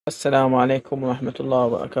السلام عليكم ورحمة الله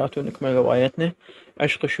وبركاته. نكمل روايتنا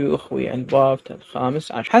عشق شيوخ ويا الباب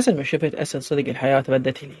الخامس. حسن ما شفت أسد صدق الحياة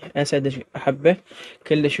ردت لي. أسد أحبه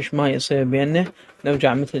كلش، إيش ما يصير بيننا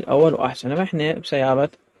نرجع مثل الأول وأحسن. رحنا بسيارة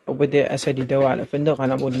وبدأ أسد يدور على فندق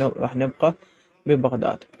على مود راح نبقى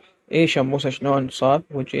ببغداد. إيه شموسة شلون صار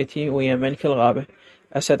وجيتي ويا ملك الغابة.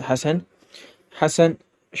 أسد حسن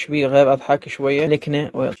شبي غير أضحك شوية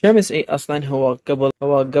لكنه شمس. إيه أصلا هو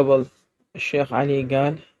قبل الشيخ علي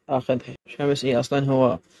قال اخذها. شمس اي اصلا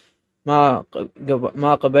هو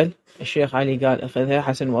ما قبل الشيخ علي قال اخذها.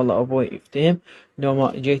 حسن والله ابوي يفتهم لو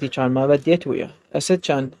ما جيتي كان ما رديت وياه. اسد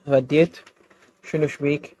كان رديت شنو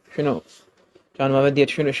شبيك شنو كان ما رديت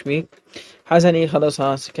شنو شبيك. حسن اي خلاص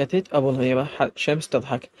ها سكتت ابو الغيرة. شمس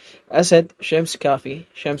تضحك. اسد شمس كافي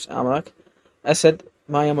شمس امرك. اسد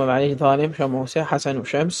ما يمر عليه ظالم. شموسة حسن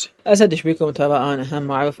وشمس. اسد ايش بيكم ترى انا هم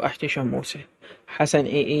ما اعرف احكي. شموسة حسن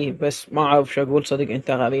اي بس ما اعرف شو اقول صدق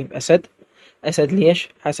انت غريب. اسد ليش.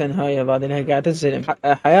 حسن هاي بعدها قاعد الزلم.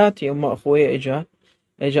 حياتي يما اخوي اجا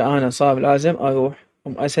انا صار لازم اروح.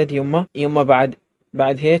 اسد يما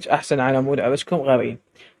بعد هيك احسن على مود عرسكم غريب.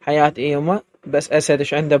 حياتي يما بس اسد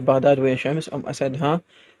ايش عنده ببغداد ويا شمس. اسد ها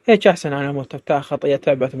هيك احسن على مود تفتح خطية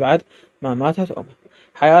تعبت بعد ما ماتت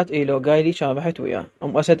حياتي لو قايلي كان رحت وياه.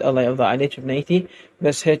 اسد الله يرضى عليك بنيتي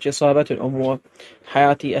بس هيك صارت الامور.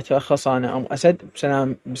 حياتي اترخص انا. اسد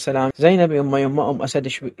بسلام. زينب يما اسد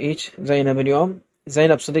ايش بيك زينب اليوم.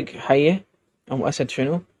 زينب صدق حية. اسد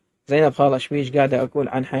شنو. زينب خالة شبيش قاعدة اقول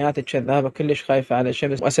عن حياتك كذابة كلش خايفة على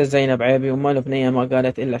الشمس. اسد زينب عيبي وما البنية ما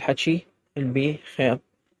قالت الا الحكي البي خير.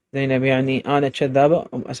 زينب يعني انا كذابة.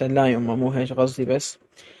 اسد لا يما مو هيك قصدي بس.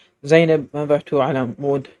 زينب ما بعتوا على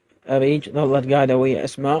مود أريج. ظلت قاعدة ويا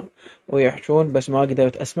أسماء ويحجون بس ما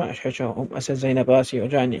قدرت أسمع إيش حكوا. أسد زينب راسي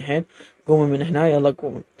وجعني الحين. قومي من هنا يلا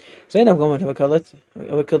قومي. زينب قامت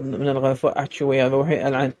ركض من الغرفة. أحكي ويا روحي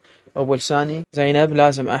ألعن أبو لساني. زينب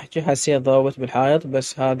لازم أحكي. حسيت ضربت بالحائط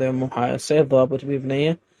بس هذا مو حائط صيد. ضربت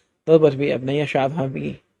بي أبنية شعرها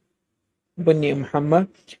بي بني محمر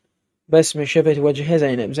بس من شفت وجهها.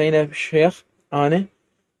 زينب الشيخ أنا.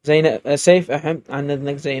 زينب سيف أحم عن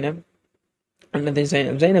إذنك زينب.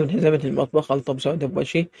 زينب انهزمت المطبخ. الطب سودة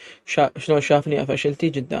بوجهي. شلون شافني فشلتي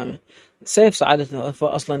قدامه. سيف صعدت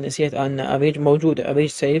الغرفة. أصلا نسيت أن أريج موجودة. أريج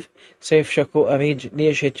سيف شكو أريج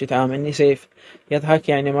ليش هيك تعاملني. سيف يضحك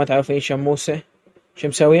يعني ما تعرفين شموسة شو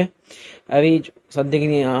مسوية. أريج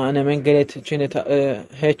صدقني أنا من قلت كنت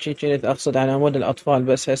هيك كنت أقصد على مود الأطفال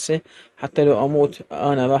بس هسه حتى لو أموت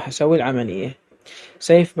أنا راح أسوي العملية.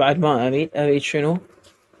 سيف بعد ما أريد شنو.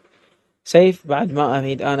 سيف بعد ما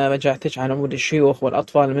أريد أنا رجعتك على مود الشيوخ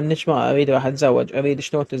والأطفال منك. ما أريد راح أتزوج. أريد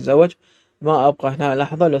شلون تتزوج. ما أبقى هنا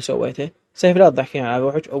لحظة لو سويته. سيف لا تضحكين على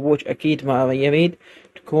روحك. أبوك أكيد ما يريد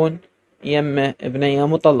تكون يمه بنية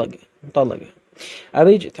مطلقة.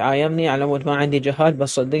 أريد تعايمني على مود ما عندي جهال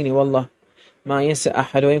بس صدقني والله ما ينسى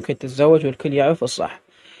أحد ويمكن تتزوج والكل يعرف الصح.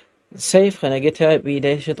 سيف خنقتها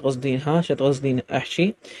بإيده. شو تقصدين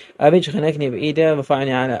أحكي. أريج خنقني بإيده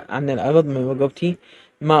رفعني عن الأرض من رقبتي.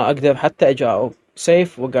 ما أقدر حتى أجاوب.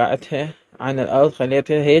 سيف وقعتها عن الأرض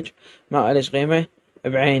خليتها هيج ما ألش قيمة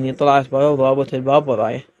بعيني. طلعت برا وضربت الباب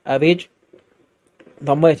وراي. أريج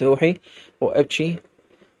ضميت روحي وأبكي.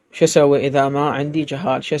 شو أسوي إذا ما عندي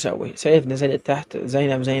جهال شو أسوي. سيف نزلت تحت.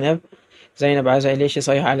 زينب عزي ليش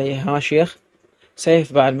يصيح علي ها شيخ.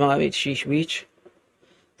 سيف بعد ما أريد شبيك.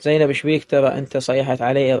 زينب شبيك ترى أنت صيحت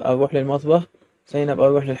علي أروح للمطبخ. زينب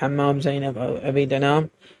أروح للحمام. زينب أريد أنام.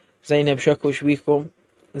 زينب شكو شبيكم.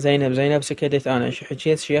 زينب سكتت. أنا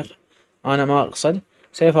حكيت شيخ أنا ما أقصد.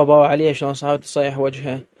 سيف أباوع عليها شلون صارت تصيح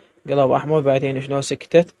وجهها قلب أحمر بعدين شلون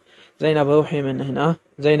سكتت. زينب روحي من هنا.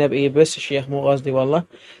 زينب إيه بس الشيخ مو قصدي والله.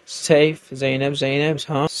 سيف زينب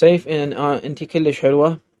ها سيف أنتي كلش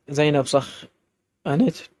حلوة. زينب صخ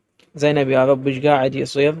أنت. زينب يا رب إيش قاعد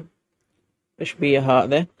يصير. إيش بيه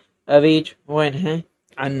هذا. أريج وينها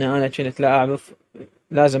عني. أنا كنت لا أعرف.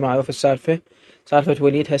 لازم أعرف السالفة. سالفة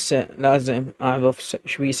وليد هسه لازم أعرف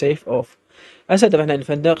شوي. سيف أوف. أسد رحنا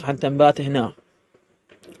الفندق حتى نبات هنا.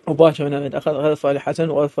 وباكر نريد أخذ غرفة لحسن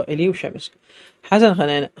وغرفة إلي وشمس.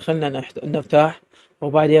 حسن خلنا نرتاح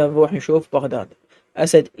وبعدين نروح نشوف بغداد.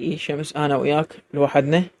 أسد إي شمس أنا وياك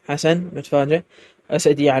لوحدنا. حسن متفاجئ.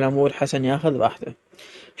 أسد على مود حسن ياخذ راحته.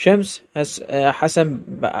 شمس حسن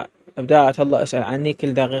بداعة الله أسأل عني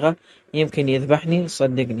كل دقيقة يمكن يذبحني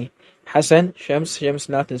صدقني. حسن شمس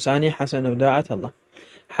لا تنساني. حسن بداعة الله.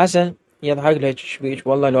 حسن يضحك لك شبيك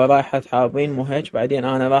والله لو رايحة تحاربين مو هيك. بعدين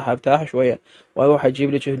أنا راح أرتاح شوية وأروح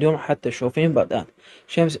أجيب لك هدوم حتى تشوفين بردان.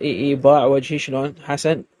 شمس إي باع وجهي شلون.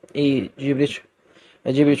 حسن إي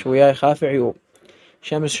أجيب لك وياي خاف عيوب.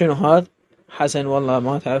 شمس شنو هذا. حسن والله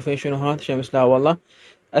ما تعرفين شنو هذا. شمس لا والله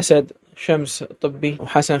أسد شمس طبي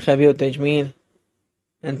وحسن خبير تجميل.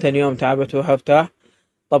 أنت اليوم تعبت وروح ارتاح.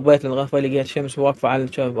 طبيت الغرفة لقيت شمس واقفة على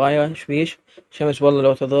الشباية. ايش فيش؟ شمس والله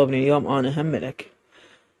لو تضربني اليوم أنا هم لك.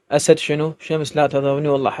 أسد شنو؟ شمس لا تضربني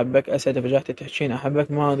والله أحبك. أسد رجعت تحكين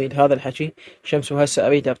أحبك ما أريد هذا الحكي. شمس وهسه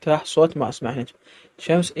أريد أرتاح صوت ما أسمع لك.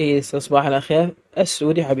 شمس صباح الخير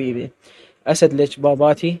السودي حبيبي. أسد لك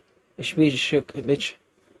باباتي ايش بيك شك لك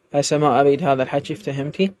هسه ما أريد هذا الحكي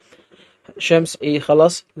افتهمتي. شمس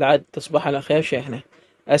خلاص لعد تصبح على خير شيخنا.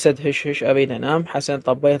 أسد هش أريد أنام. حسن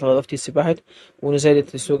طبيت غرفتي سبحت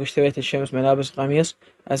ونزلت السوق اشتريت الشمس ملابس قميص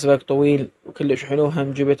أزرق طويل وكلش حلو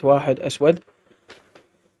هم جبت واحد أسود.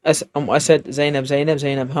 أم أسد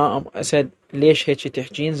زينب ها أم أسد ليش هيك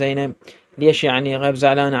تحجين زينب؟ ليش يعني غير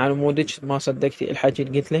زعلانة على مودك ما صدقتي الحكي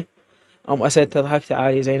اللي قلت له؟ أم أسد تضحك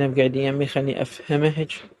تعالي زينب قاعدي يمي خلني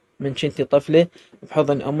أفهمك. من كنتي طفلة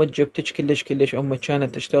بحضن أمك جبتك كلش أمك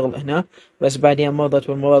كانت تشتغل هنا بس بعدين مرضت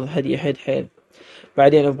والمرض هدي حد حيل.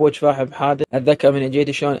 بعدين أبوك راح بحادث أتذكر من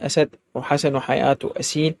جيتي شلون أسد وحسن وحياته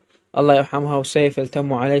أسيل الله يرحمها وسيف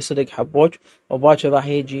التموا علي صدق حبوك وباكر راح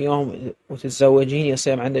يجي يوم وتتزوجين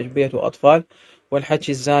يصير عندك بيت وأطفال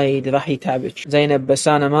والحكي الزايد راح يتعبك زينب بس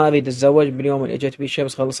أنا ما أريد أتزوج باليوم اللي إجت بيه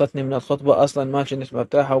شمس خلصتني من الخطبة أصلا ما كنت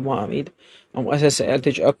مرتاحة وما أريد. أم أسد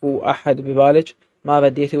سألتك أكو أحد ببالك ما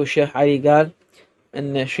رديتي والشيخ علي قال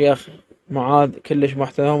إن الشيخ معاذ كلش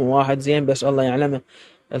محترم وواحد زين بس الله يعلمه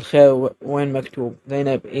الخير وين مكتوب.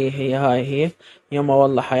 زينب هي هاي هي يما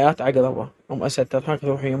والله حياة عقربة. أم أسد تضحك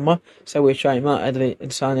روحي يما سوي شاي ما أدري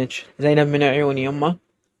لسانك. زينب من عيوني يما.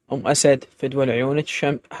 أم أسد فدوى عيونك.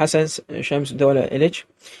 حسن شمس دولة إلك.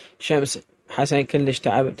 شمس حسن كلش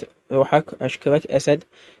تعبت روحك أشكرك. أسد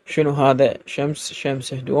شنو هذا؟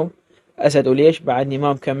 شمس هدوم. أسد وليش بعدني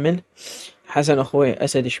ما مكمل. حسن أخوي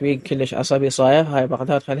أسد شويق كلش عصبي صاير هاي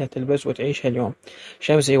بغداد خليها تلبس وتعيش هاليوم.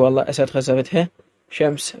 شمس والله أسد خسرتها.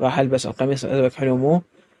 شمس راح ألبس القميص الأزرق حلو مو؟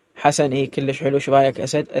 حسن كلش حلو شو رايك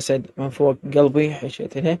أسد من فوق قلبي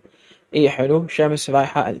حكيت لها حلو. شمس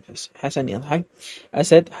رايحة ألبس. حسن يضحك.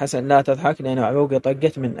 أسد حسن لا تضحك لأن عروقي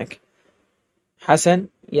طقت منك. حسن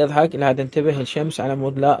يضحك لا تنتبه الشمس على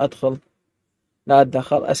مود لا أتدخل.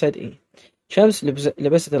 أسد شمس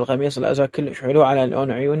لبست القميص الأزرق كلش حلو على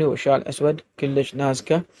لون عيوني وشال أسود كلش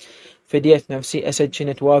نازكة. فديت نفسي. أسد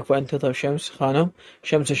كنت واقفة أنتظر شمس خانم.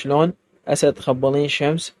 شمس شلون؟ أسد خبلين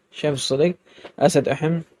شمس صدق. أسد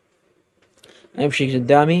أمشي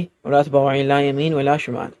قدامي ولا تباوعين لا يمين ولا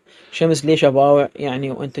شمال. شمس ليش أباوع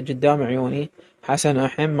يعني وأنت قدام عيوني. حسن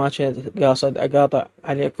ما كنت قاصد أقاطع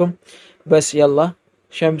عليكم بس يلا.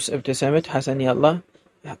 شمس ابتسمت. حسن يلا.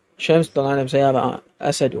 شمس طلعنا بسيارة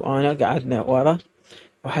أسد وأنا قعدنا ورا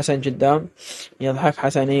وحسن قدام يضحك.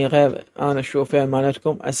 حسن غير أنا الشوفير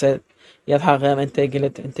مالتكم. أسد يضحك غير أنت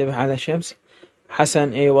قلت انتبه على شمس.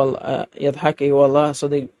 حسن والله يضحك والله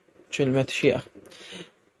صدق كلمة شيخ.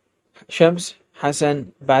 شمس حسن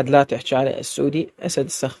بعد لا تحكي على السودي. أسد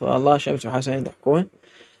استغفر الله. شمس وحسن يضحكون.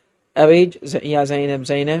 أريد يا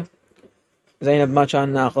زينب ما كان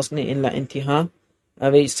ناقصني إلا انتي ها.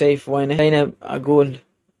 أريد سيف وينه؟ زينب أقول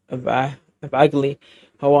بعقلي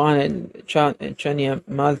هو أنا كان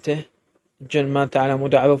مالته الجن مالته على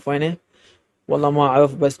مود أعرف وينه والله ما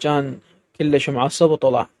أعرف بس كان كلش معصب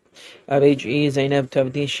وطلع. أريج زينب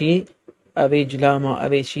تبدين شي. أريج لا ما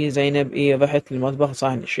أريد شي. زينب رحت للمطبخ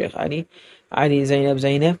صاحن الشيخ علي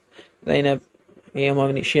زينب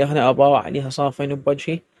مرني شيخنا أباوع عليها صافين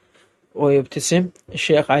بوجهي ويبتسم.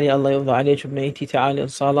 الشيخ علي الله يرضى عليك بنيتي تعالي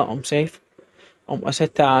الصالة. أم سيف أم أسد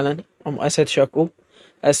تعالن. أم أسد شكو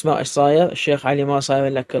أسمع إيش صاير. الشيخ علي ما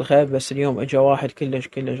صاير لك الخير بس اليوم إجا واحد كلش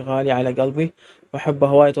غالي على قلبي وأحبه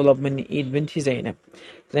هواي طلب مني إيد بنتي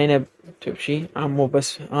زينب تبكي. عمو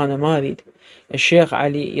بس أنا ما أريد. الشيخ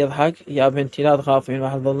علي يضحك. يا بنتي لا تخافين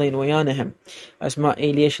راح تظلين ويانا هم.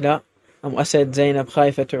 أسماء ليش لا؟ أم أسد زينب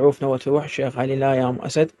خايفة تعوفنا وتروح. الشيخ علي لا يا أم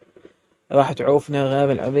أسد راح تعوفنا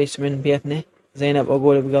غير العريس من بيتنا. زينب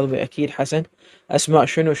أقول بقلبي أكيد حسن. أسماء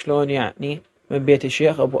شنو شلون يعني من بيت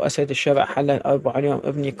الشيخ؟ أبو أسد الشرع حلل 4 يوم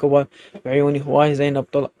ابني كبر بعيوني هواي. زينب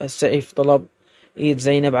السيف طلب إيد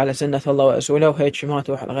زينب على سنة الله ورسوله وهيك ما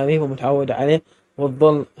تروح الغريب ومتعودة عليه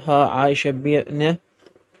وتظل ها عايشة بينا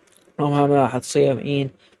وما راح تصير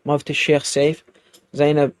مرت الشيخ سيف.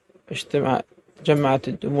 زينب جمعت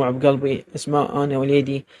الدموع بقلبي. اسمع أنا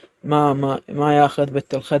وليدي ما ياخذ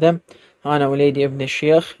بنت الخدم. أنا وليدي ابن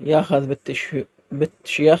الشيخ ياخذ بنت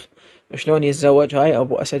الشيخ شلون يتزوج هاي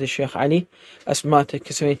أبو أسد الشيخ علي. أسماء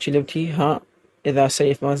تكسرين كلمتي ها إذا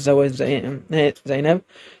سيف ما تزوج زينب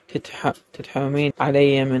تتحرمين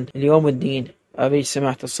علي من اليوم الدين. أبي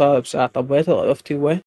سمعت الصار بساعة طبيت غرفتي